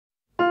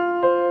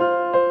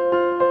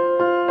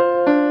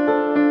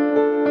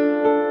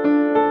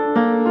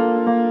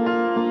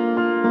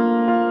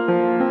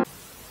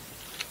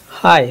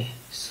Hi,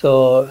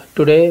 so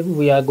today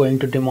we are going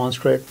to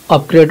demonstrate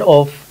upgrade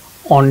of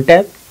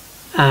Ontap,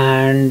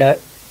 and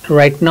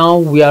right now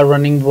we are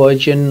running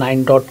version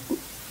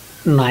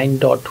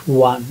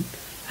 9.9.1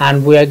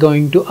 and we are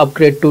going to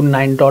upgrade to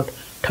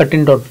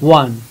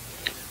 9.13.1.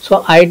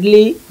 So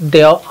ideally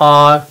there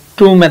are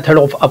two methods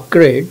of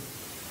upgrade.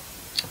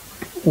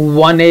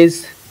 One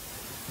is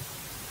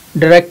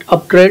direct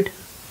upgrade,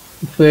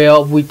 where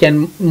we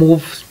can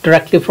move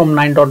directly from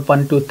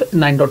 9.1 to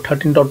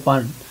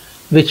 9.13.1,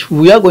 which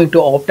we are going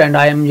to opt, and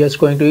I am just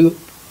going to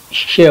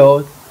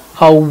share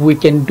how we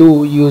can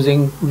do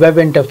using web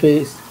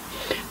interface.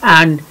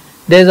 And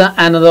there's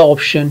another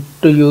option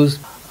to use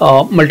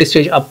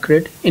multi-stage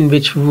upgrade, in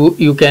which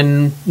you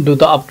can do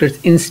the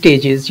upgrades in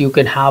stages. You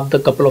can have the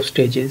couple of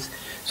stages,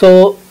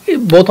 so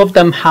both of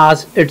them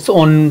has its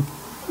own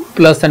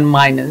plus and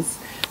minus.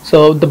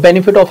 So the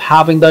benefit of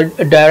having the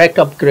direct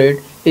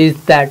upgrade is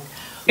that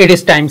it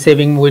is time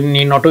saving. We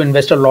need not to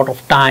invest a lot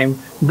of time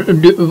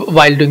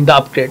while doing the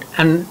upgrade.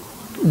 And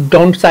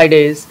downside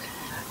is,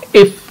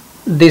 if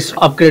this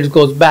upgrade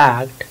goes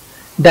bad,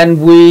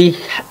 then we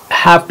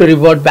have to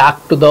revert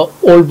back to the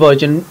old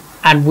version,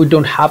 and we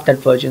don't have that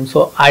version.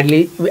 So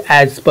ideally,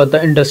 as per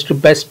the industry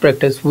best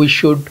practice, we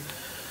should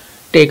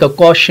take a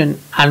caution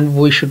and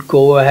we should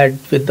go ahead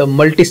with the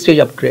multi-stage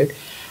upgrade.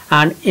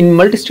 And in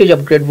multi-stage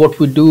upgrade, what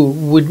we do,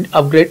 we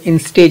upgrade in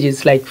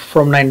stages, like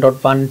from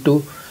 9.1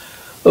 to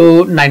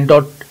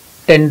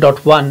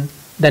 9.10.1,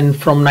 then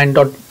from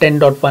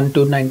 9.10.1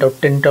 to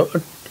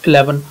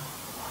 9.10.11,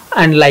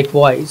 and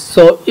likewise.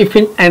 So if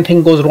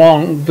anything goes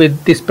wrong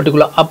with this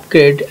particular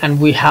upgrade and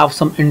we have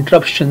some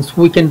interruptions,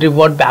 we can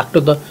revert back to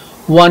the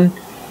one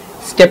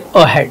step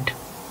ahead.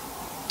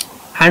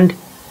 And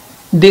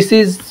this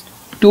is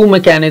two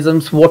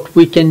mechanisms what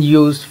we can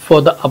use for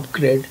the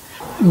upgrade.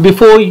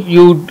 Before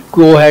you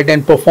go ahead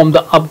and perform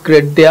the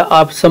upgrade, there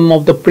are some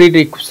of the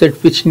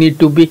prerequisites which need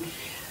to be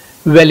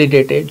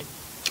validated,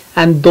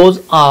 and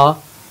those are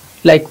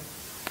like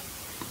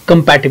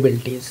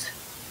compatibilities.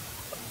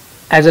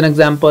 As an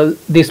example,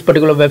 this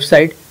particular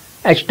website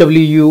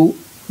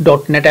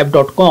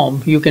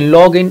hwu.netapp.com, you can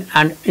log in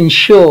and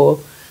ensure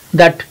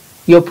that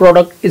your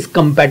product is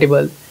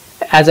compatible.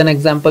 As an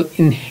example,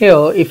 in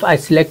here, if I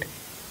select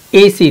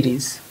A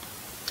series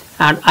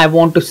and I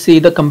want to see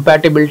the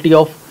compatibility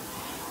of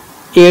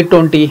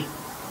A20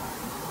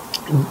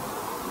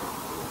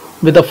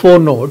 with the 4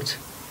 nodes,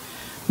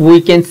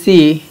 we can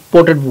see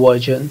ported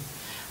version,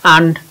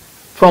 and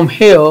from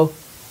here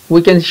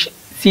we can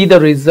see the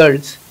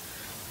results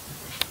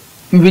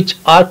which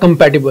are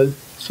compatible.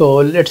 So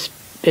let's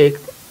take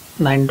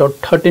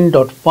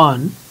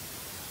 9.13.1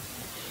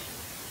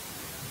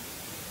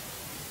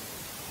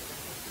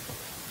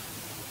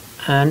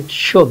 and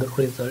show the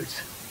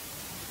results.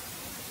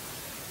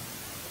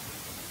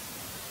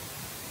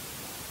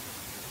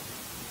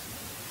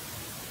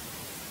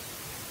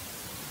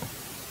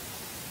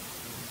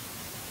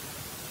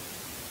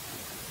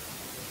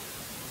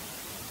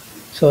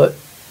 So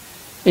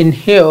in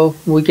here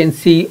we can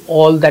see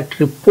all that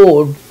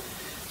report.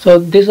 So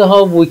this is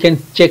how we can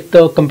check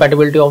the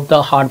compatibility of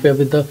the hardware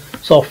with the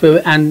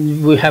software,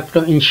 and we have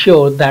to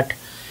ensure that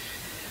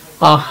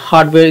our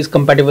hardware is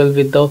compatible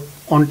with the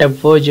Ontap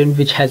version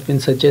which has been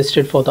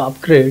suggested for the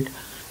upgrade,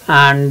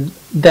 and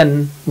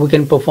then we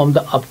can perform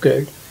the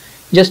upgrade.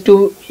 Just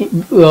to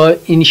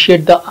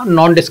initiate the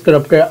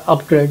non-disruptor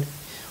upgrade,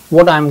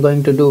 what I'm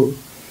going to do,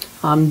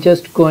 I'm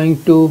just going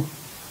to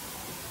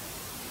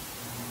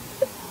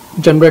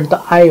generate the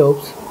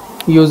IOPS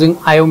using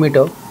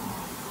iometer.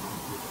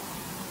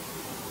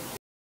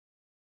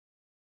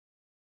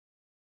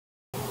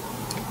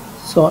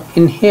 So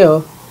in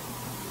here,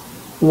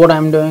 what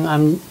I'm doing,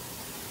 I'm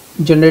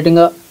generating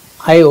a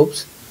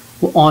IOPS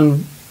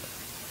on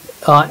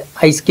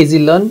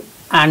iSCSI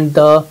and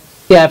the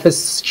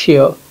CIFS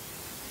share.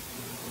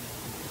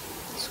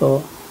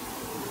 So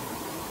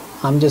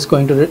I'm just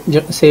going to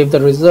save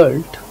the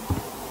result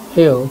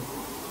here.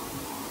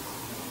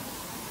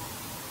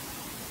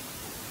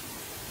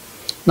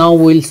 Now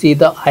we'll see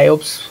the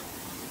IOPS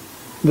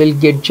will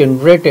get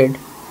generated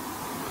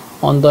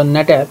on the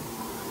Netapp.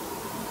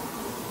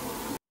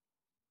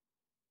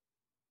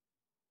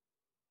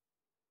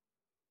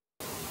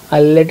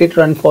 I'll let it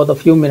run for the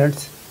few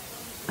minutes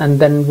and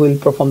then we'll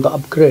perform the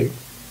upgrade.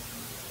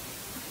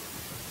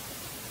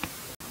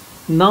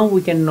 Now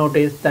we can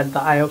notice that the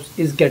IOPS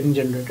is getting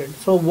generated.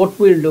 So what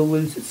we'll do,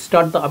 we'll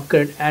start the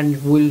upgrade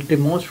and we'll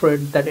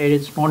demonstrate that it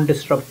is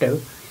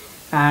non-disruptive,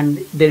 and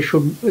there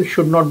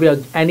should not be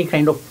any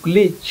kind of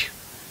glitch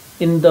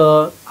in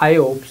the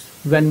IOPS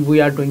when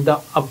we are doing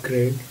the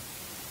upgrade.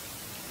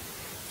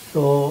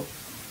 So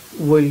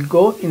we'll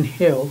go in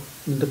here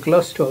in the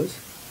clusters,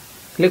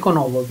 click on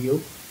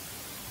overview.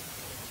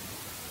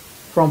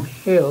 From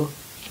here,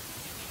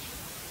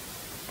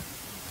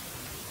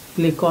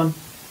 click on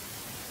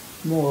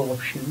more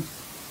options,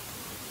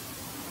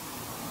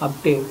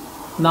 update.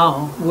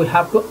 Now we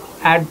have to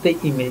add the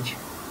image.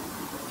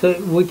 So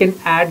we can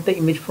add the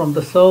image from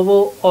the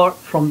server or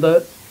from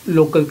the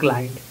local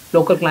client.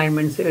 Local client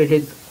means it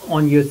is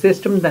on your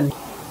system, then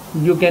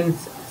you can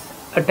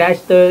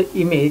attach the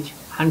image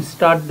and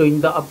start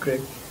doing the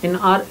upgrade. In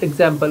our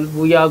example,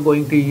 we are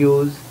going to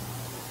use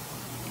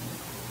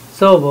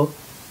server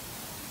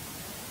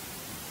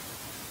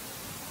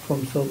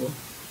from server.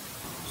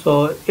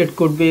 So it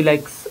could be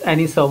like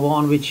any server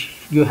on which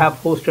you have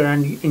hosted,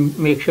 and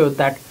make sure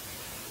that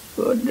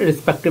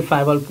respective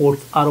firewall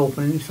ports are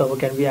open. Server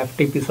can be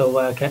FTP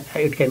server,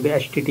 it can be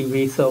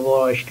HTTP server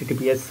or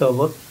HTTPS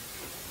server.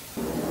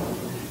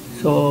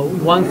 So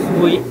once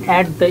we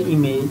add the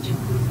image,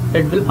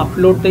 it will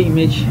upload the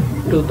image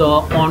to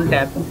the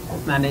Ontap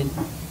manage.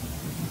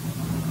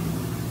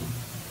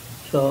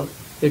 So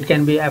it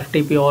can be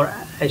FTP or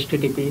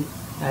HTTP,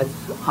 as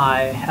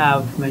I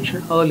have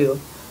mentioned earlier.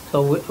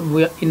 So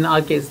we in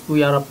our case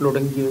we are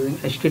uploading using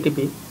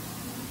HTTP.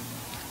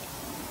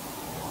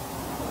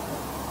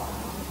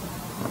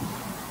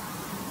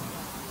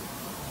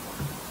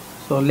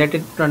 So let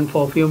it run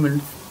for a few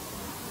minutes.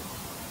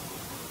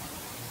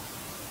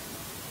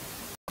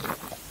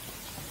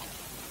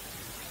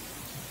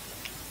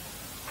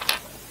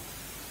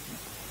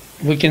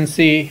 We can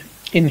see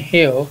in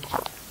here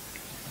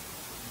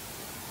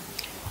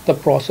the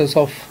process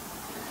of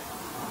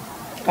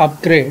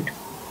upgrade.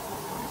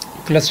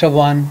 Cluster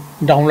 1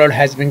 download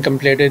has been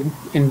completed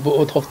in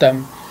both of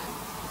them.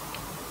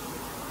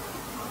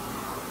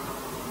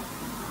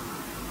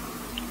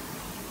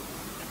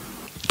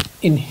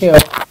 In here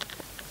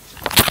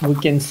we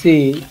can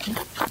see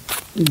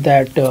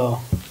that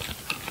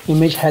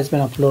image has been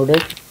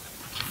uploaded.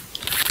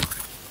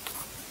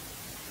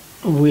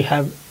 We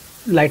have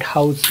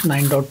Lighthouse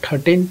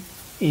 9.13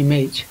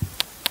 image.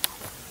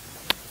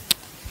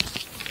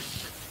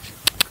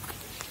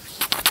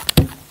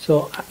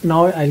 So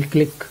now I'll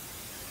click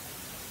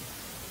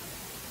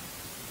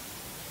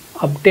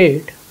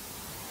update.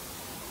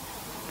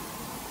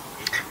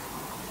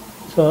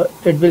 So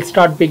it will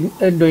start doing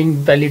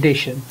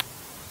validation.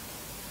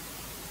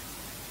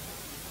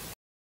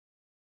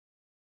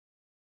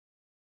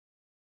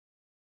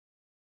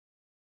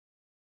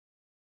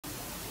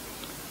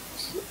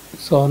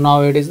 So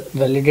now it is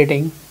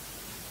validating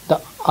the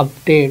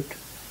update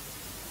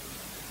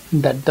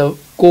that the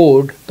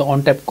code, the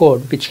ONTAP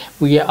code which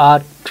we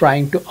are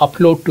trying to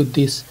upload to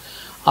this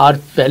are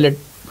valid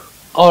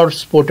or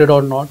supported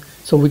or not.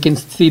 So we can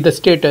see the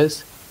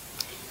status,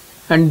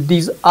 and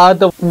these are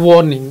the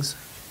warnings.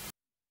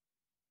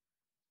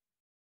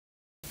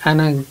 An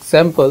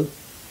example: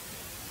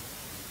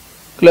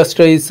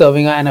 cluster is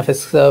serving an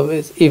NFS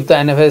service. If the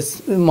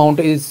NFS mount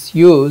is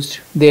used,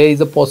 there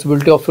is a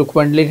possibility of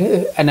frequently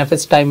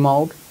NFS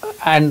timeout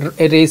and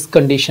a race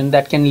condition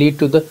that can lead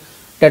to the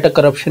data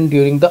corruption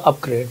during the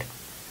upgrade.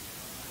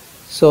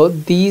 So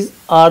these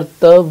are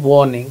the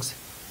warnings.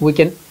 We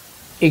can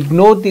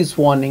ignore this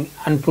warning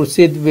and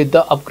proceed with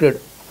the upgrade.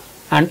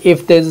 And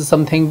if there is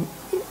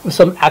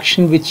some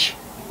action which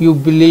you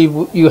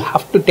believe you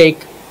have to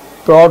take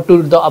prior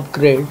to the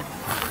upgrade,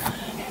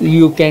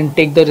 you can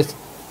take the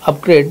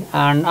upgrade.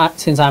 And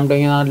since I'm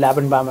doing a lab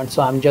environment,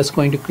 so I'm just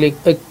going to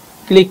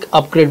click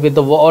upgrade with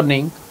the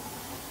warning,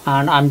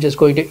 and I'm just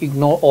going to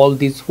ignore all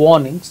these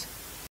warnings.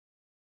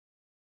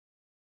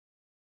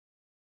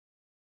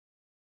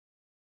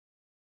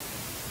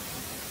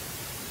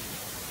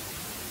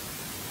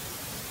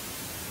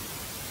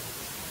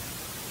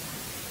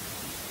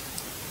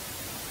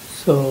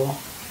 So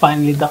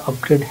finally the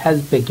upgrade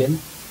has begun.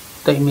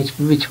 The image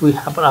which we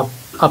have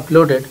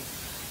uploaded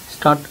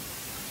start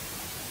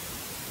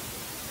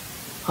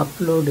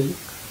uploading.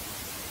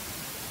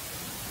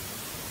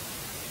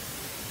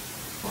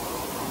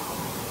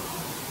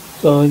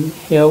 So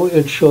here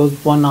it shows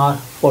 1 hour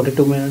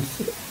 42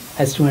 minutes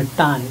estimate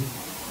time,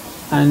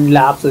 and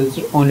lapse is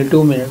only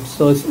 2 minutes.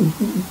 So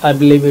I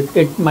believe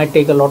it might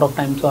take a lot of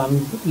time, so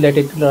I'm let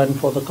it run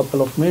for a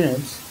couple of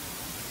minutes.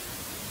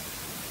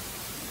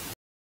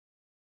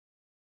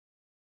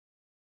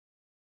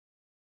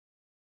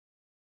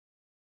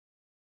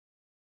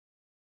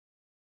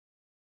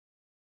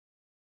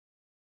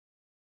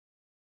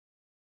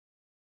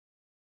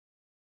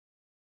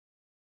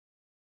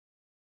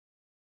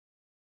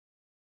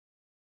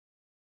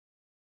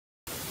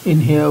 In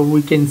here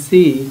we can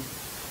see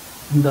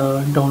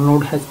the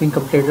download has been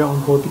completed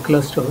on both the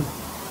clusters,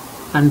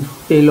 and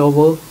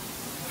failover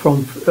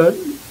from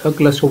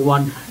cluster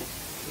 1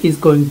 is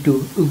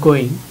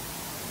going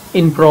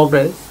in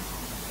progress.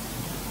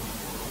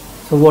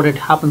 So what it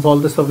happens, all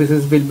the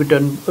services will be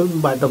done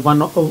by the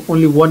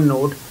only one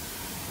node,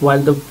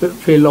 while the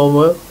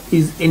failover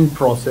is in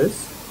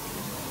process.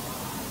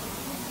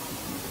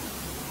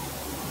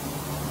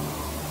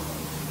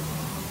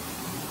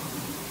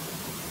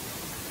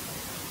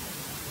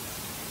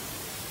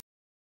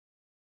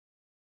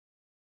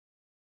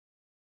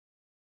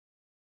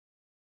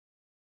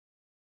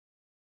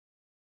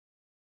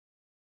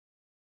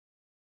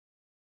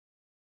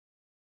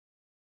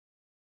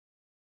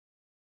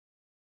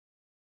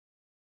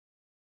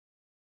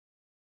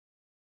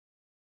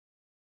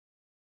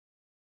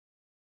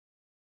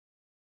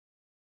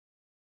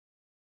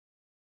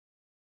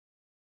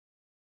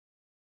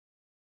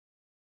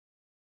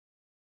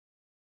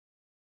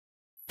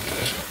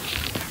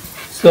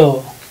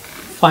 So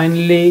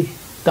finally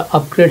the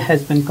upgrade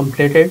has been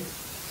completed.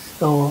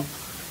 So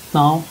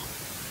now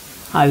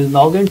I'll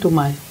log into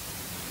my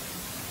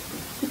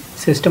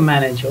system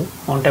manager,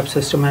 Ontap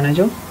system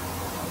manager.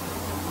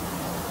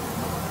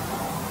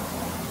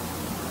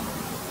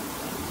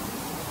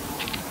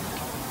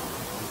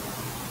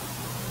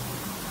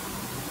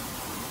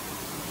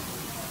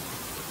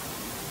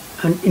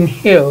 And in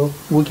here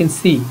we can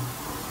see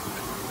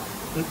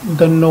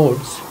the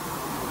nodes,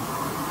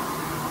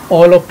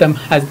 all of them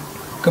has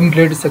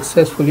completed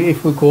successfully.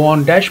 If we go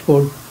on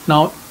dashboard,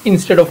 now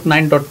instead of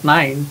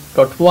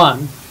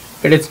 9.9.1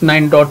 it is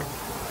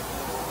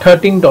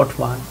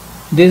 9.13.1.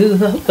 This is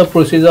the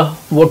procedure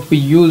what we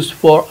use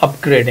for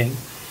upgrading.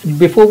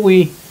 Before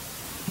we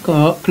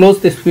close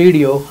this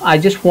video, I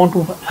just want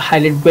to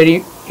highlight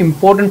very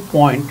important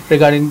point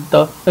regarding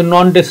the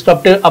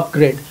non-disruptive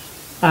upgrade,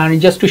 and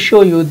just to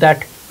show you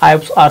that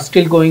apps are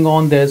still going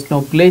on, there's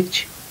no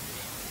glitch.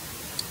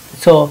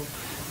 So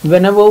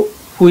whenever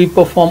we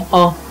perform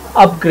a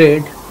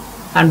upgrade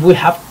and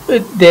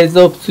there's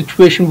a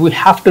situation we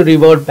have to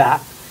revert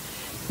back,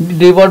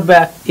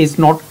 is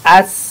not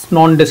as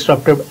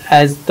non-disruptive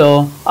as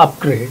the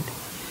upgrade.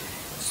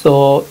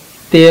 So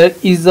there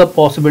is a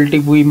possibility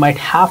we might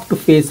have to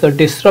face a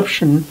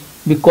disruption,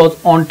 because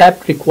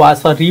Ontap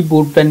requires a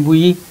reboot when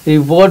we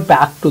revert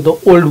back to the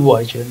old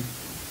version.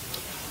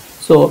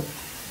 So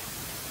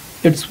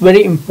it's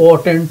very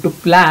important to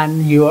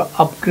plan your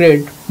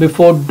upgrade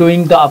before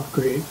doing the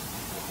upgrade.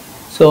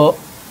 So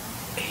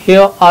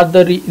here are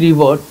the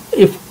revert.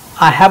 If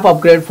I have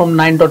upgraded from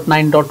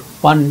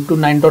 9.9.1 to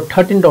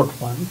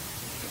 9.13.1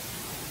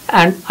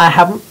 and I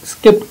haven't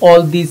skipped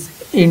all these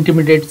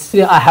intermediates,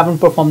 I haven't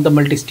performed the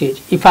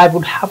multi-stage. If I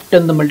would have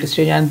done the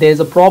multi-stage and there's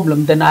a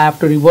problem, then I have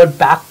to revert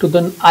back to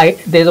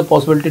there's a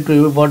possibility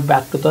to revert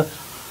back to the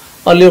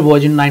earlier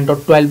version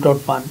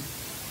 9.12.1.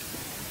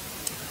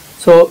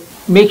 So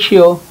make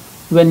sure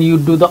when you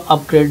do the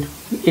upgrade,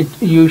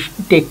 you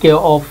should take care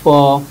of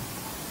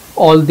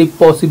all the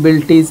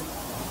possibilities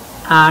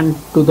and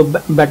do the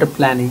better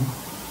planning.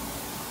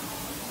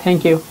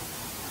 Thank you.